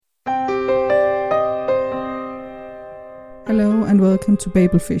Hello and welcome to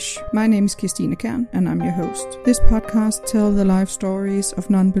Babelfish. My name is Christine Kern and I'm your host. This podcast tells the life stories of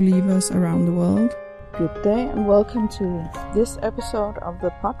non-believers around the world. Good day and welcome to this episode of the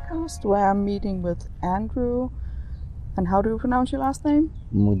podcast where I'm meeting with Andrew. And how do you pronounce your last name?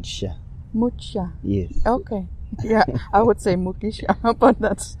 Mugisha. Mugisha. Yes. Okay. Yeah, I would say Mugisha, but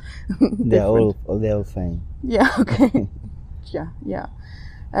that's they're all fine. Yeah, okay. Yeah.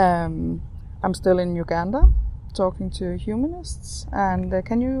 I'm still in Uganda, talking to humanists. And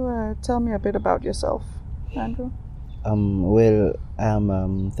can you tell me a bit about yourself, Andrew? Well,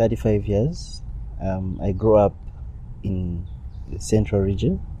 I'm 35 years. I grew up in the central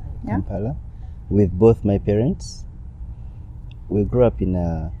region, Kampala, with both my parents. We grew up in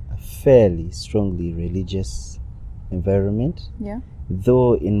a fairly strongly religious environment. Yeah.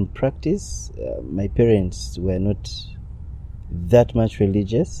 Though in practice, my parents were not that much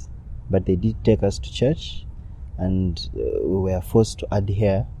religious, but they did take us to church, and we were forced to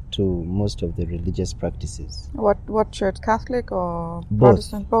adhere to most of the religious practices. What church? Catholic or Both.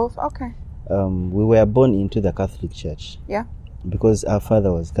 Protestant? Both. Okay. We were born into the Catholic Church. Yeah. Because our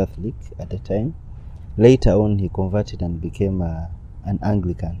father was Catholic at the time. Later on, he converted and became an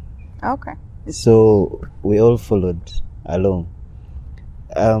Anglican. Okay. So we all followed along.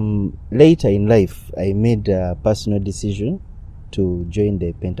 Later in life, I made a personal decision to join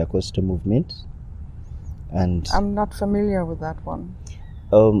the Pentecostal movement. And I'm not familiar with that one.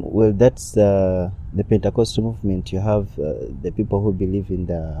 Well, that's the Pentecostal movement. You have the people who believe in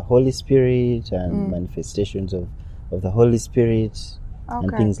the Holy Spirit and manifestations of the Holy Spirit and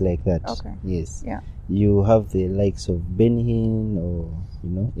things like that. Okay. Yes. Yeah. You have the likes of Benin or,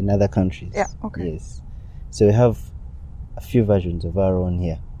 in other countries. Yeah, okay. Yes. So we have a few versions of our own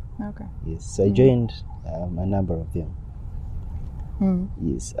here. Okay. Yes. So I joined a number of them.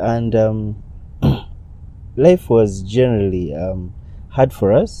 Yes. And life was generally hard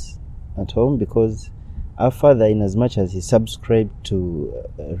for us at home because our father, in as much as he subscribed to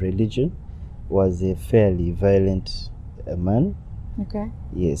religion, was a fairly violent man. Okay.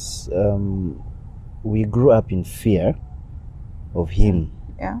 Yes. We grew up in fear of him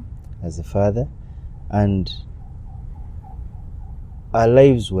as a father, and our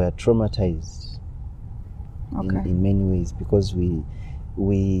lives were traumatized in many ways because we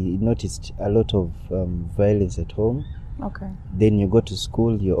noticed a lot of violence at home. Okay. Then you go to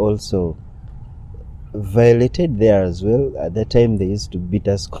school, you're also violated there as well. At that time, they used to beat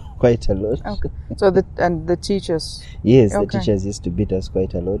us quite a lot. Okay. So the teachers. Yes, the teachers used to beat us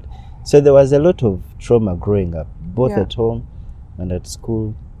quite a lot. So there was a lot of trauma growing up, both at home and at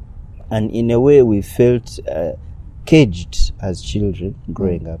school. And in a way, we felt caged as children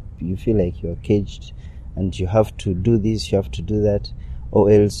growing up. You feel like you're caged and you have to do this, you have to do that,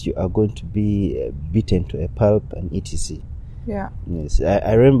 or else you are going to be beaten to a pulp and etc. Yeah. Yes,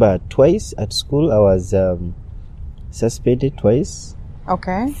 I remember twice at school I was suspended twice.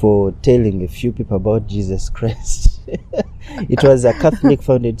 Okay. For telling a few people about Jesus Christ. It was a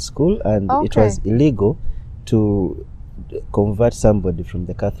Catholic-founded school, and it was illegal to convert somebody from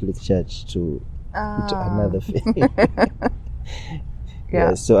the Catholic Church to another faith.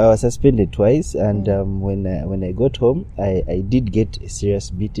 Yeah. So I was suspended twice, and when I got home, I did get a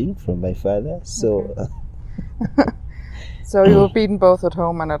serious beating from my father. So. So you were beaten both at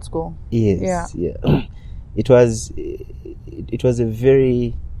home and at school. Yes. Yeah. It was a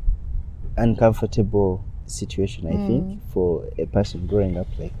very uncomfortable situation, I think, for a person growing up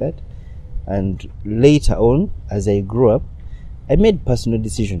like that. And later on, as I grew up, I made personal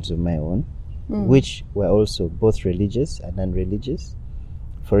decisions of my own, which were also both religious and non-religious.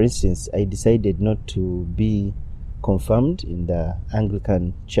 For instance, I decided not to be confirmed in the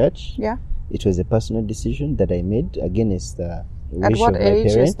Anglican Church. Yeah. It was a personal decision that I made against the wish of my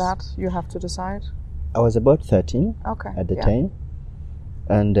parents. At what age is that you have to decide? I was about 13 at the time.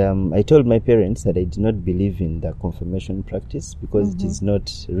 And I told my parents that I did not believe in the confirmation practice because it is not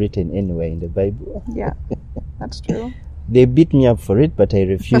written anywhere in the Bible. Yeah, that's true. They beat me up for it, but I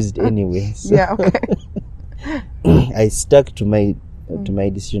refused anyway. So yeah, okay. I stuck to my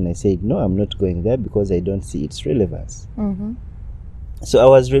decision. I said, no, I'm not going there because I don't see its relevance. So I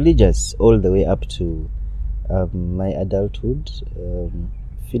was religious all the way up to my adulthood,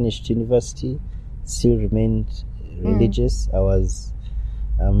 finished university, still remained religious. I was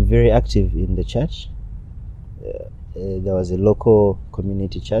very active in the church. There was a local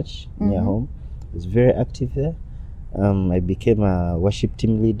community church near home. I was very active there. I became a worship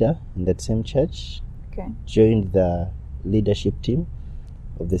team leader in that same church. Okay. Joined the leadership team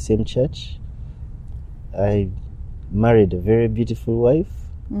of the same church. I married a very beautiful wife.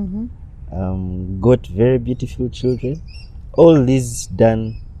 Got very beautiful children. all this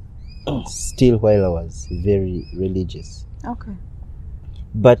done still while I was very religious. Okay.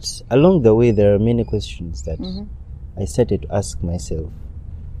 But along the way, there are many questions that I started to ask myself.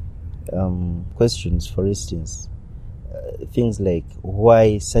 Questions, for instance, things like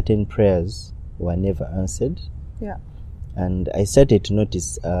why certain prayers were never answered. Yeah. And I started to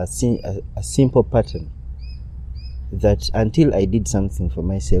notice a simple pattern that until I did something for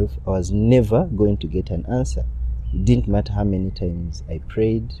myself, I was never going to get an answer. It didn't matter how many times I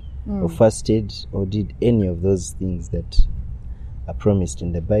prayed or fasted or did any of those things that are promised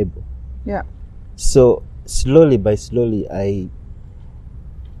in the Bible. Yeah. So slowly by slowly, I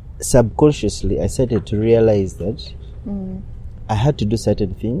started to realize that I had to do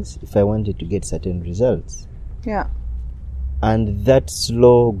certain things if I wanted to get certain results. Yeah. And that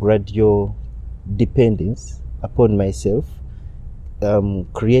slow, gradual dependence upon myself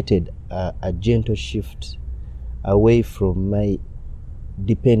created a gentle shift away from my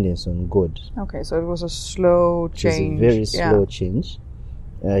dependence on God. Okay, so it was a slow change. It was a very slow change.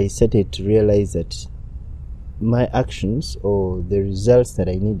 I started to realize that my actions or the results that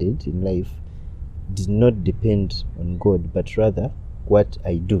I needed in life did not depend on God, but rather what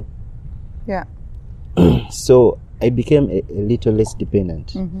I do. Yeah. So I became a little less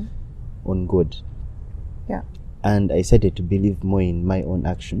dependent on God. Yeah. And I started to believe more in my own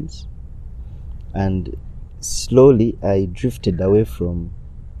actions. And slowly I drifted away from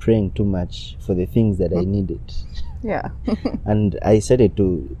praying too much for the things that I needed. Yeah. And I started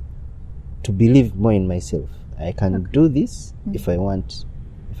to believe more in myself. I can do this if I want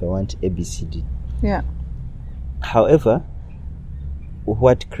ABCD. Yeah. However,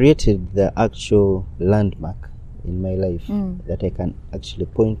 what created the actual landmark in my life that I can actually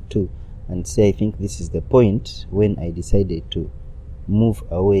point to and say, I think this is the point when I decided to move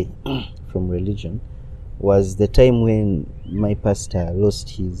away from religion, was the time when my pastor lost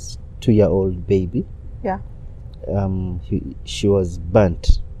his 2-year-old baby. Yeah. She was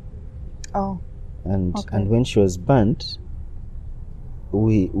burnt. Oh. And when she was burnt,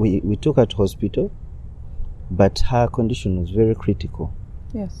 we took her to hospital, but her condition was very critical.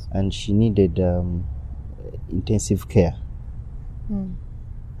 Yes. And she needed intensive care.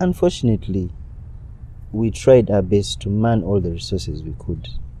 Unfortunately, we tried our best to man all the resources we could,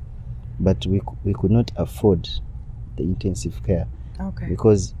 but we could not afford the intensive care. Okay.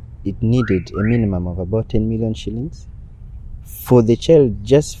 Because it needed a minimum of about 10 million shillings for the child,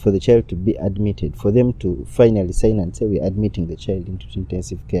 just for the child to be admitted, for them to finally sign and say we're admitting the child into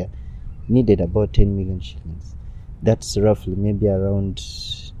intensive care, needed about 10 million shillings. That's roughly maybe around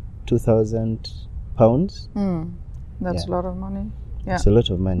 2,000 pounds. That's a lot of money. Yeah. It's a lot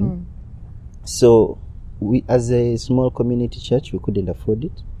of money. So we, as a small community church, we couldn't afford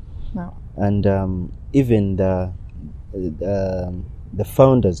it. No. And even the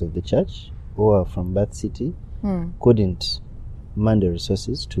founders of the church, who are from Bath City, couldn't man the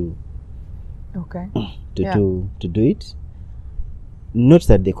resources to do it. Not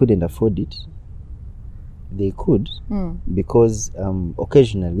that they couldn't afford it. They could, because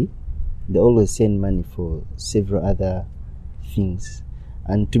occasionally they always send money for several other things.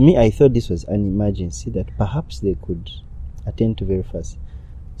 And to me, I thought this was an emergency that perhaps they could attend to very fast.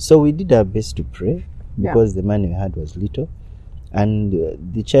 So we did our best to pray, because the money we had was little,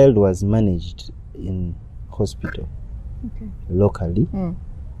 and the child was managed in hospital locally,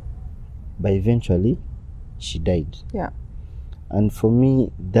 but eventually she died. Yeah. And for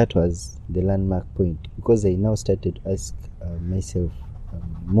me, that was the landmark point, because I now started to ask myself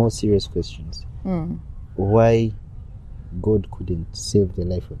more serious questions. Why God couldn't save the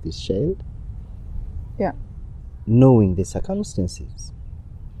life of this child? Yeah. Knowing the circumstances.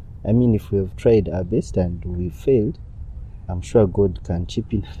 I mean, if we have tried our best and we failed, I'm sure God can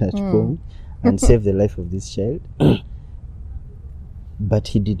chip in at that point and save the life of this child. But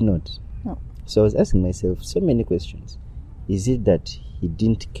he did not. No. So I was asking myself so many questions. Is it that he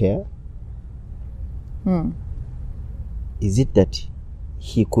didn't care? Is it that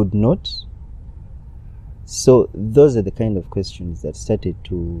he could not? So those are the kind of questions that started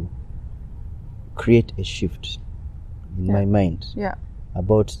to create a shift in my mind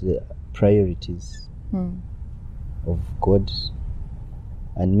about the priorities of God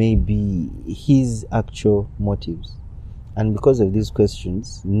and maybe his actual motives. And because of these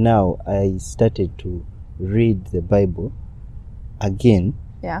questions, now I started to read the Bible again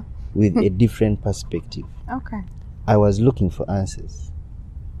with a different perspective. Okay. I was looking for answers.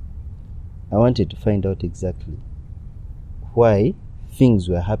 I wanted to find out exactly why things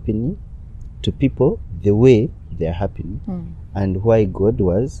were happening to people the way they are happening, and why God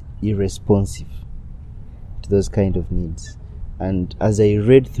was irresponsive to those kind of needs. And as I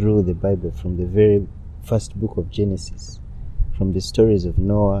read through the Bible from the very first book of Genesis, from the stories of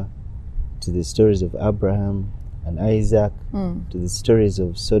Noah to the stories of Abraham and Isaac, to the stories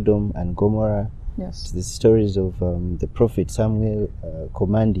of Sodom and Gomorrah, to the stories of the prophet Samuel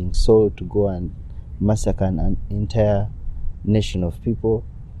commanding Saul to go and massacre an entire nation of people,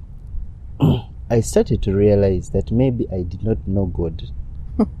 I started to realize that maybe I did not know God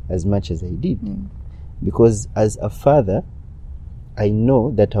as much as I did. Because as a father, I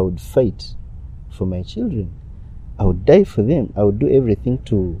know that I would fight for my children. I would die for them. I would do everything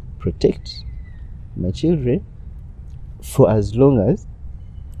to protect my children for as long as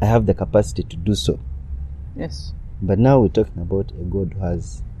I have the capacity to do so. Yes. But now we're talking about a God who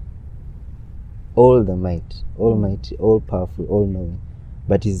has all the might, almighty, all-powerful, all-knowing,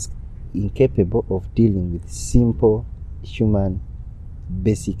 but is incapable of dealing with simple human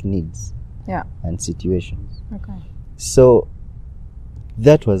basic needs and situations. Okay. So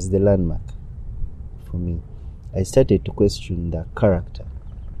that was the landmark for me. I started to question the character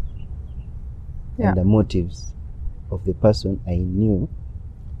and the motives of the person I knew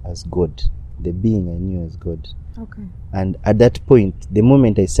as God, the being I knew as God. Okay. And at that point, the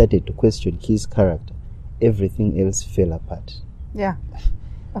moment I started to question his character, everything else fell apart. Yeah,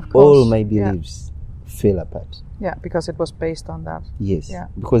 of course. All my beliefs fell apart. Yeah, because it was based on that. Yes, yeah.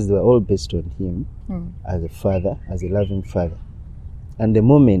 Because they were all based on him as a father, as a loving father. And the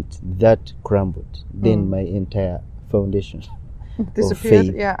moment that crumbled, then my entire foundation of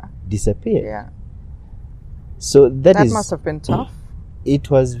faith disappeared. Yeah. So that must have been tough. It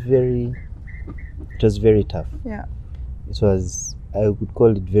was very tough. Yeah. It was, I would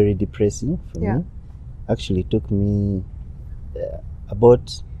call it very depressing for me. Actually, it took me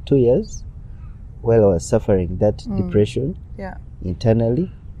about 2 years while I was suffering that depression internally,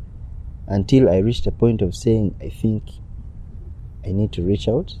 until I reached a point of saying, I think I need to reach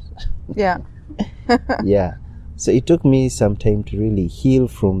out. Yeah. Yeah. So it took me some time to really heal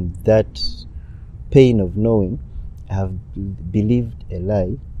from that pain of knowing I have believed a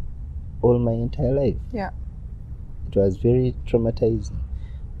lie all my entire life. Yeah. It was very traumatizing.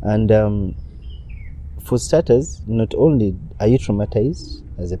 And for starters, not only are you traumatized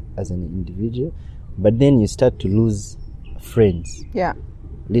as an individual, but then you start to lose friends. Yeah.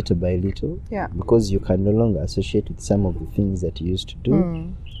 Little by little. Yeah. Because you can no longer associate with some of the things that you used to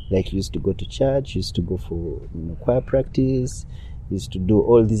do. Like you used to go to church, you used to go for choir practice, you used to do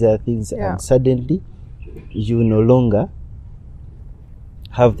all these other things, and suddenly you no longer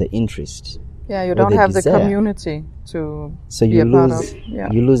have the interest. Yeah, you don't have desire. The community to so be you a lose, part of.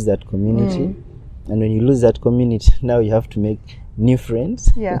 Yeah. You lose that community, and when you lose that community, now you have to make new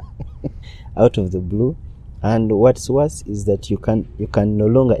friends. Yeah. Out of the blue. And what's worse is that you can no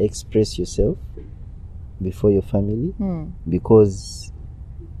longer express yourself before your family because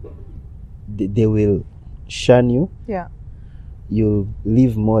they will shun you. Yeah. You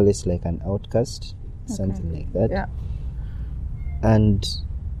live more or less like an outcast, something like that. Yeah. And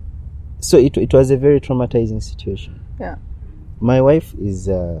so it was a very traumatizing situation. Yeah. My wife is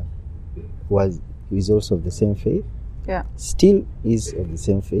also of the same faith. Yeah. Still is of the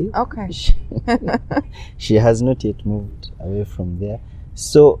same faith. Okay. She has not yet moved away from there.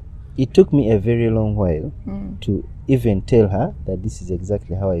 So it took me a very long while to even tell her that this is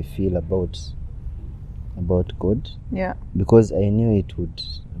exactly how I feel about God. Yeah. Because I knew it would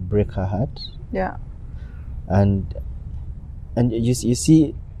break her heart. Yeah. And you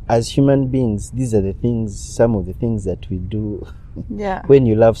see, as human beings, these are some of the things that we do. Yeah. When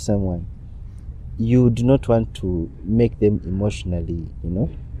you love someone, you do not want to make them emotionally,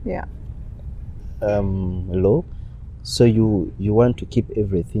 yeah, low. So you want to keep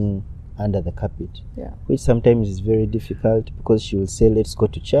everything under the carpet. Yeah. Which sometimes is very difficult because she will say, let's go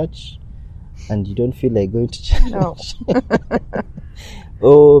to church, and you don't feel like going to church. No.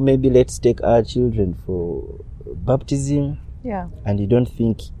 Or maybe let's take our children for baptism. Yeah. And you don't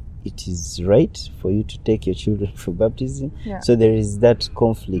think it is right for you to take your children for baptism. Yeah. So there is that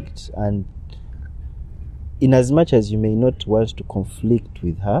conflict, and in as much as you may not want to conflict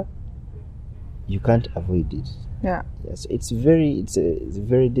with her, you can't avoid it. Yeah. Yes, it's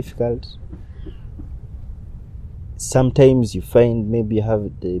very difficult. Sometimes you find maybe you have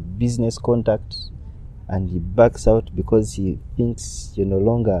the business contact and he backs out because he thinks you're no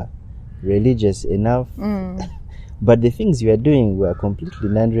longer religious enough. But the things you are doing were completely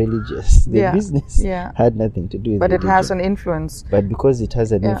non-religious. The business had nothing to do with it. But it has an influence. But because it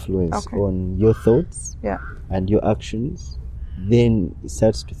has an influence on your thoughts and your actions, then it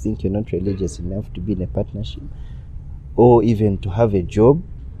starts to think you're not religious enough to be in a partnership or even to have a job.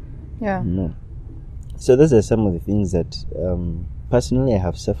 Yeah. No. So those are some of the things that personally I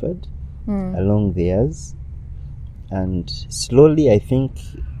have suffered along the years. And slowly, I think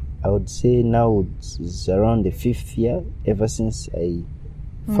I would say now it's around the 5th year ever since I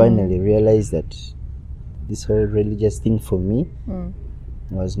finally realized that this whole religious thing for me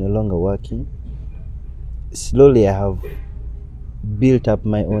was no longer working. Slowly, I have built up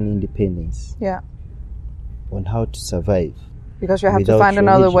my own independence on how to survive. Because you have to find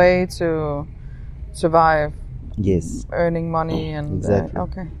another way to survive. Yes. Earning money and... Exactly.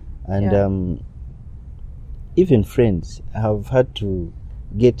 Okay. And even friends, I have had to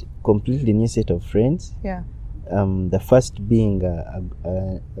get completely new set of friends. Yeah. The first being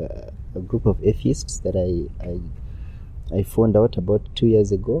a group of atheists that I found out about 2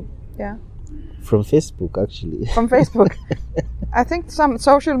 years ago. Yeah. From Facebook, actually. From Facebook. I think some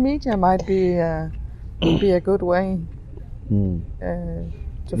social media might be a good way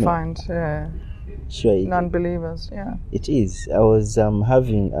to find non-believers. Yeah. It is. I was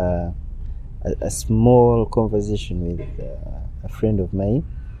having a small conversation with a friend of mine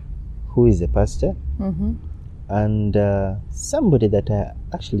who is a pastor, and somebody that I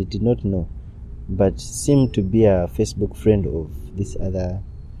actually did not know, but seemed to be a Facebook friend of this other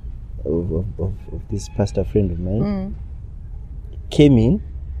of this pastor friend of mine, came in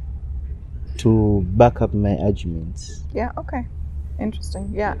to back up my arguments. Yeah. Okay. Interesting.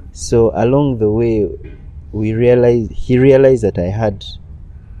 Yeah. So along the way, he realized that I had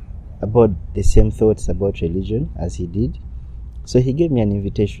about the same thoughts about religion as he did. So he gave me an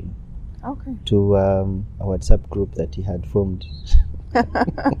invitation to a WhatsApp group that he had formed.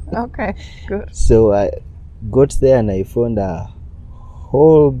 Okay, good. So I got there and I found a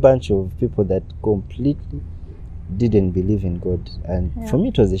whole bunch of people that completely didn't believe in God. And for me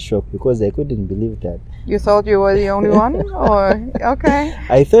it was a shock because I couldn't believe that. You thought you were the only one? Or okay.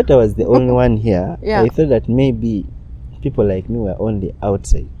 I thought I was the only one here. Yeah. I thought that maybe people like me were only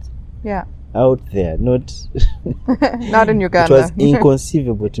outside. Yeah. Out there, not not in Uganda. It was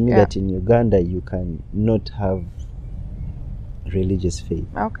inconceivable to me that in Uganda you can not have religious faith.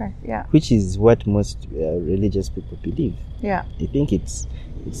 Okay, yeah. Which is what most religious people believe. Yeah. I think it's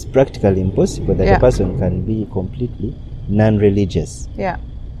practically impossible that a person can be completely non-religious. Yeah.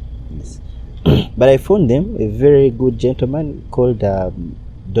 Yes. But I found them a very good gentleman called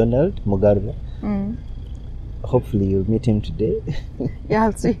Donald Mugarva. Hopefully you'll meet him today. Yeah,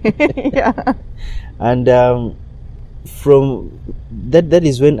 I'll see. Yeah. And from that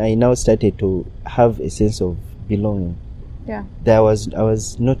is when I now started to have a sense of belonging. Yeah. That I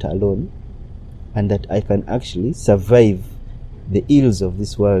was not alone, and that I can actually survive the ills of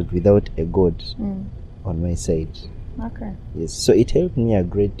this world without a God on my side. Okay. Yes. So it helped me a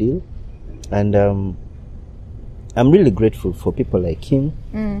great deal, and I'm really grateful for people like him,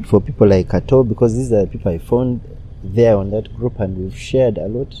 for people like Kato, because these are the people I found there on that group, and we've shared a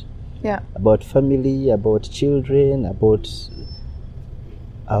lot about family, about children, about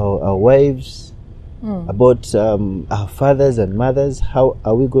our wives, about our fathers and mothers. How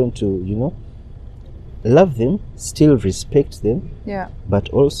are we going to, love them, still respect them, but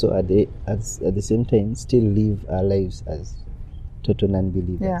also at the same time still live our lives as total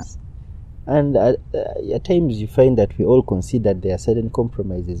non-believers. Yeah. And at times you find that we all consider there are certain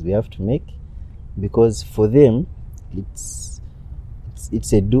compromises we have to make, because for them it's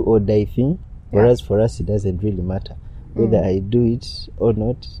a do or die thing, whereas for us it doesn't really matter whether I do it or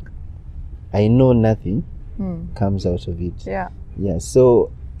not. I know nothing comes out of it. Yeah.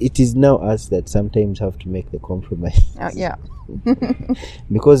 So it is now us that sometimes have to make the compromise.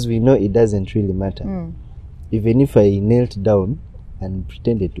 Because we know it doesn't really matter. Even if I knelt down and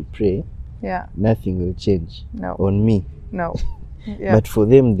pretended to pray, nothing will change on me. No. But for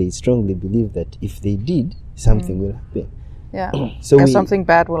them, they strongly believe that if they did, something will happen. So something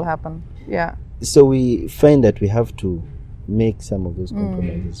bad will happen. Yeah. So we find that we have to make some of those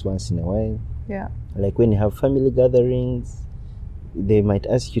compromises once in a while. Yeah. Like when you have family gatherings, they might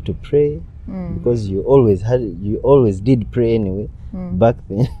ask you to pray because you always did pray anyway back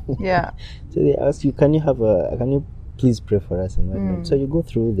then. Yeah. So they ask you, can you please pray for us and whatnot. So you go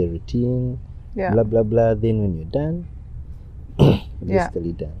through the routine, blah blah blah. Then when you're done,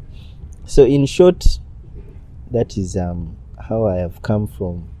 basically done. So in short, that is how I have come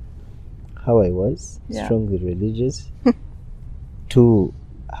from how I was strongly religious to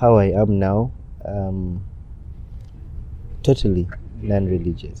how I am now, totally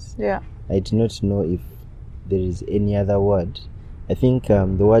non-religious. I do not know if there is any other word. I think the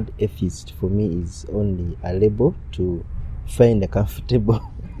word atheist for me is only a label to find a comfortable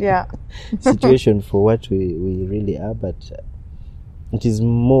situation for what we really are, but it is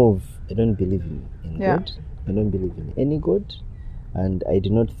more of I don't believe in God. I don't believe in any God. And I do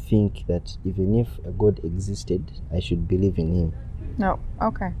not think that even if a God existed, I should believe in him. No.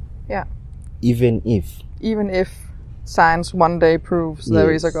 Okay. Yeah. Even if science one day proves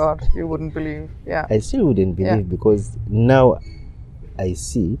there is a God, you wouldn't believe. Yeah. I still wouldn't believe because now I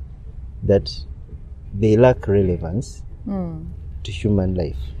see that they lack relevance to human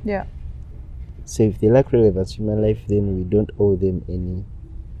life. Yeah. So if they lack relevance to human life, then we don't owe them any.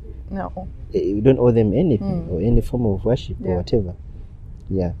 No. We don't owe them anything or any form of worship or whatever.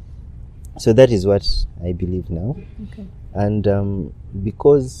 Yeah. So that is what I believe now. Okay. And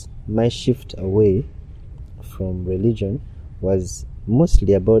because my shift away from religion was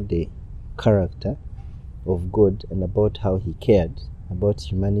mostly about the character of God and about how he cared about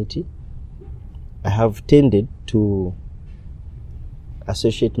humanity, I have tended to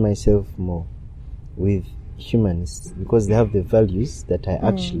associate myself more with humanists because they have the values that I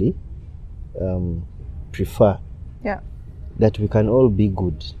actually prefer. Yeah. That we can all be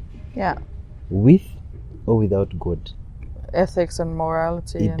good. Yeah. With or without God. Ethics and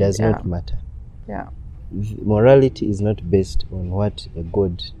morality. It does not matter. Yeah. Morality is not based on what a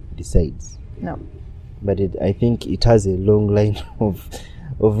God decides. No. But I think it has a long line of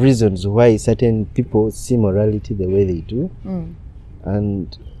reasons why certain people see morality the way they do.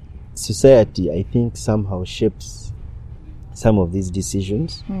 And society, I think, somehow shapes some of these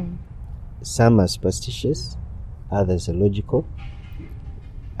decisions. Some are superstitious, others are logical.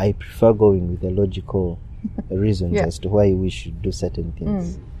 I prefer going with the logical reasons as to why we should do certain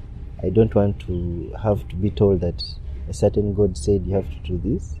things. I don't want to have to be told that a certain God said you have to do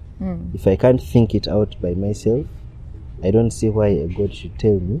this. If I can't think it out by myself, I don't see why a God should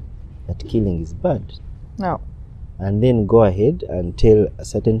tell me that killing is bad. No. And then go ahead and tell a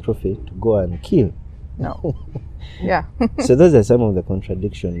certain prophet to go and kill. No. Yeah. So those are some of the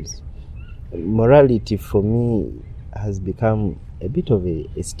contradictions. Morality for me has become a bit of a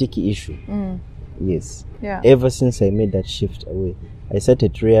sticky issue. Yes. Yeah. Ever since I made that shift away, I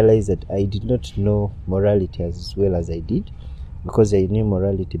started to realize that I did not know morality as well as I did, because I knew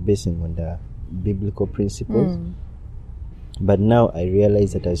morality based on the biblical principles. But now I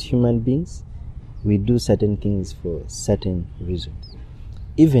realize that as human beings, we do certain things for certain reasons.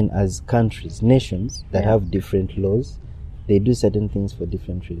 Even as countries, nations that have different laws, they do certain things for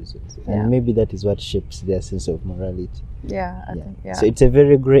different reasons. And maybe that is what shapes their sense of morality. I think. So it's a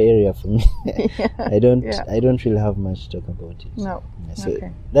very gray area for me. I don't really have much to talk about it. No. So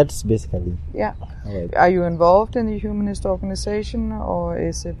that's basically how Are you involved in the humanist organization, or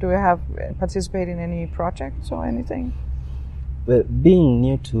do you have participate in any projects or anything? Well, being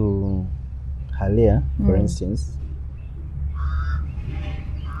new to Halea, for instance,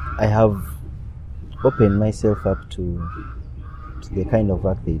 I have opened myself up to the kind of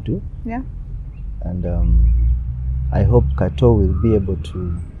work they do. Yeah. And I hope Kato will be able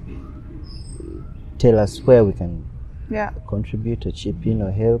to tell us where we can contribute or chip in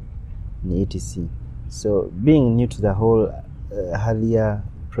or help in etc. So being new to the whole Halea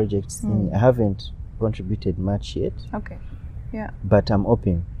project thing, I haven't contributed much yet. Okay. Yeah. But I'm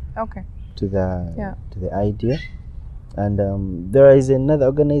open. Okay. To the idea. And there is another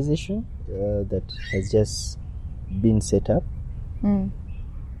organization that has just been set up,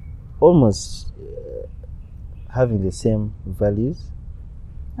 almost having the same values,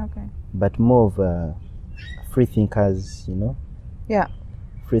 but more of free thinkers,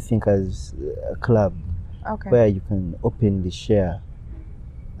 free thinkers club, where you can openly share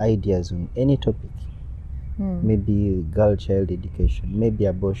ideas on any topic. Maybe girl-child education, maybe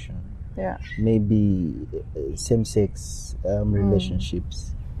abortion, maybe same-sex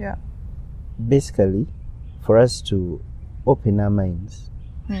relationships. Basically, for us to open our minds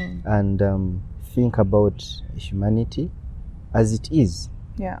and think about humanity as it is.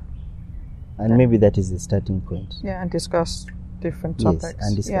 And maybe that is the starting point. And discuss different topics. Yes,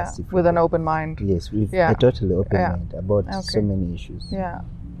 and discuss different with an open mind. Yes, with a totally open mind about so many issues.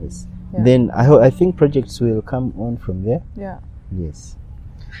 Yes. Then I think projects will come on from there. Yes.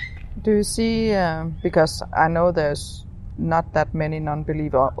 Do you see, because I know there's not that many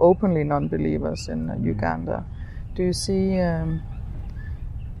openly non-believers in Uganda, do you see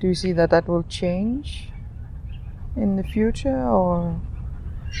that will change in the future, or?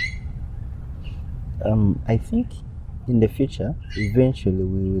 I think in the future, eventually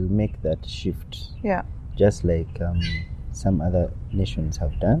we will make that shift. Just like some other nations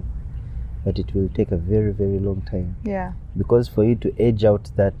have done. But it will take a very, very long time. Because for you to edge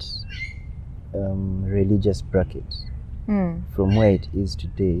out that religious bracket from where it is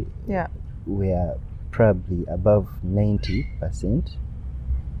today, we are probably above 90%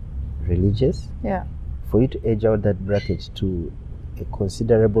 religious. Yeah. For you to edge out that bracket to a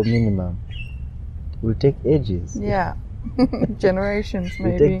considerable minimum will take ages. Yeah. Generations, It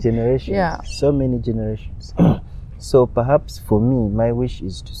will maybe. take generations. Yeah. So many generations. So perhaps for me, my wish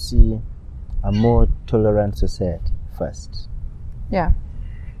is to see a more tolerant society first. Yeah.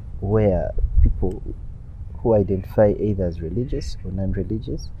 Where people who identify either as religious or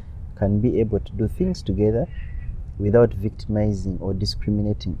non-religious can be able to do things together without victimizing or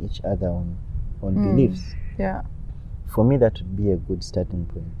discriminating each other on beliefs. Yeah. For me, that would be a good starting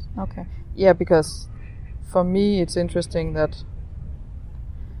point. Okay. Yeah, because for me it's interesting that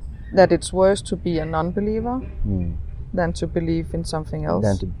it's worse to be a non-believer than to believe in something else.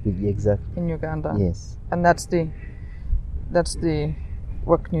 Than to be exactly in Uganda. Yes. And that's the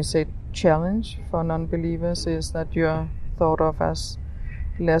what can you say, challenge for non-believers, is that you're thought of as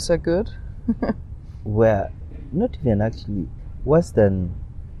lesser good. Where not even actually worse than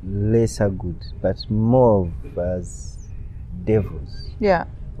lesser good, but more of as devils. Yeah.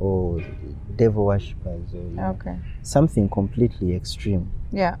 Or devil worshippers, or okay. something completely extreme.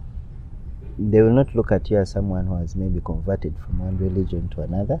 Yeah. They will not look at you as someone who has maybe converted from one religion to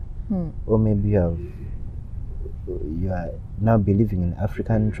another, or maybe you are now believing in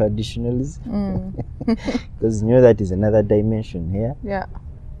African traditionalism, because you know that is another dimension here. Yeah,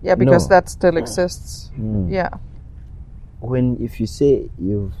 yeah, because that still exists. Yeah. If you say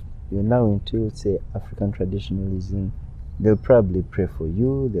you're now into, say, African traditionalism, they'll probably pray for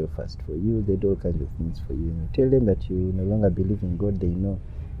you, they'll fast for you, they do all kinds of things for you. You tell them that you no longer believe in God, they know.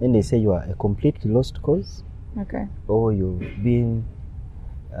 Then they say you are a completely lost cause. Okay. Or you've been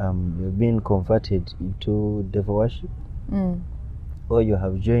converted into devil worship. Or you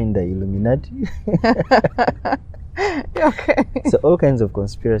have joined the Illuminati. Okay. So all kinds of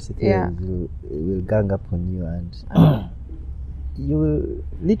conspiracy theories will gang up on you, and you will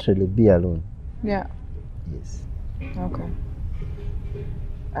literally be alone. Yeah. Yes. Okay.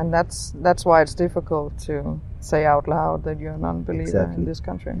 And that's why it's difficult to say out loud that you're a non-believer in this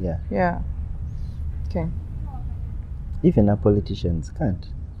country. Yeah. Yeah. Okay. Even our politicians can't.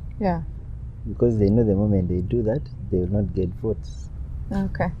 Yeah. Because they know the moment they do that, they will not get votes.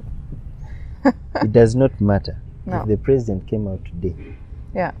 Okay. It does not matter. No. If the president came out today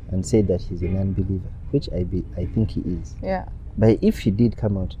and said that he's a non-believer, which I think he is. Yeah. But if he did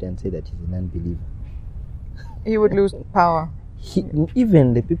come out today and say that he's a non-believer, he would lose power.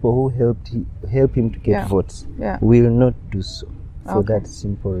 Even the people who help him to get votes will not do so for that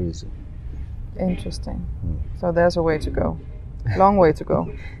simple reason. Interesting. So there's a way to go. Long way to go.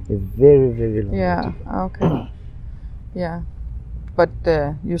 A very, very long way to go. Okay. Yeah. But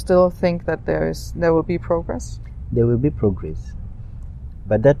you still think that there will be progress? There will be progress.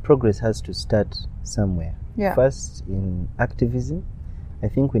 But that progress has to start somewhere. Yeah. First, in activism, I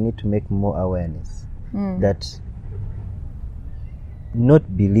think we need to make more awareness that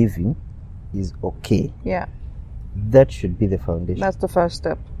not believing is okay. Yeah. That should be the foundation. That's the first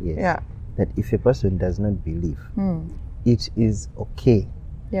step. Yes. Yeah. That if a person does not believe, it is okay.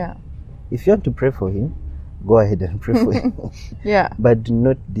 Yeah. If you want to pray for him, go ahead and pray for him. Yeah. But do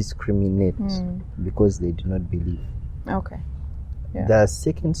not discriminate because they do not believe. Okay. Yeah. The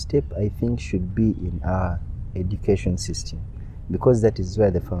second step, I think, should be in our education system, because that is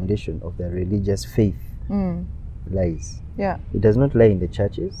where the foundation of the religious faith lies. Yeah. It does not lie in the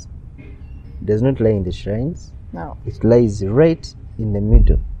churches. It does not lie in the shrines. No. It lies right in the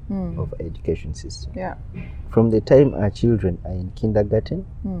middle of our education system. Yeah. From the time our children are in kindergarten,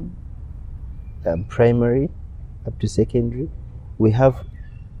 primary, up to secondary, we have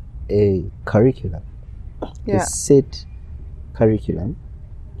a curriculum, a set curriculum,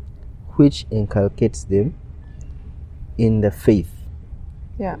 which inculcates them in the faith.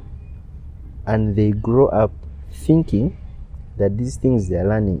 Yeah. And they grow up thinking that these things they are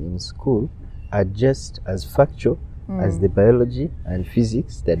learning in school are just as factual as the biology and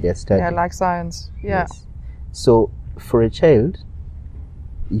physics that they are studying. Yeah, like science. Yeah. Yes. So for a child,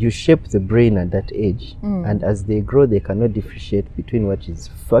 you shape the brain at that age, and as they grow, they cannot differentiate between what is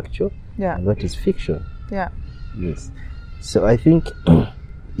factual and what is fiction. Yeah. Yes. So I think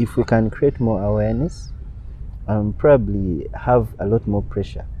if we can create more awareness, and probably have a lot more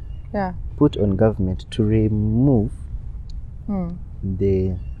pressure put on government to remove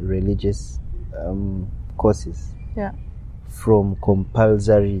the religious courses from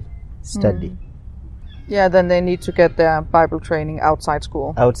compulsory study. Yeah, then they need to get their Bible training outside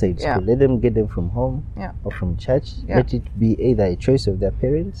school. Outside school. Let them get them from home or from church. Let it be either a choice of their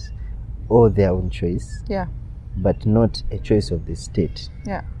parents or their own choice. Yeah. But not a choice of the state.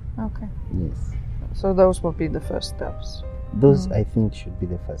 Yeah. Okay. Yes. So those will be the first steps. Those, I think, should be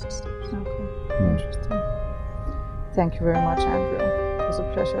the first steps. Okay, interesting. Thank you very much, Andrew. It was a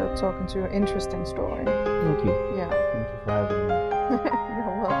pleasure talking to you. Interesting story. Thank you. Yeah. Thank you for having me.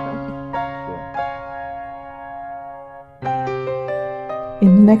 You're welcome. Sure.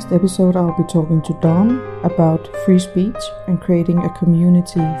 In the next episode, I'll be talking to Dawn about free speech and creating a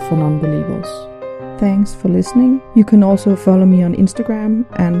community for non-believers. Thanks for listening. You can also follow me on Instagram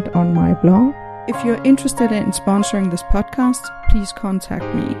and on my blog. If you're interested in sponsoring this podcast, please contact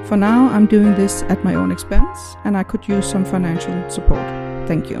me. For now, I'm doing this at my own expense, and I could use some financial support.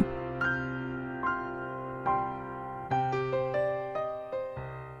 Thank you.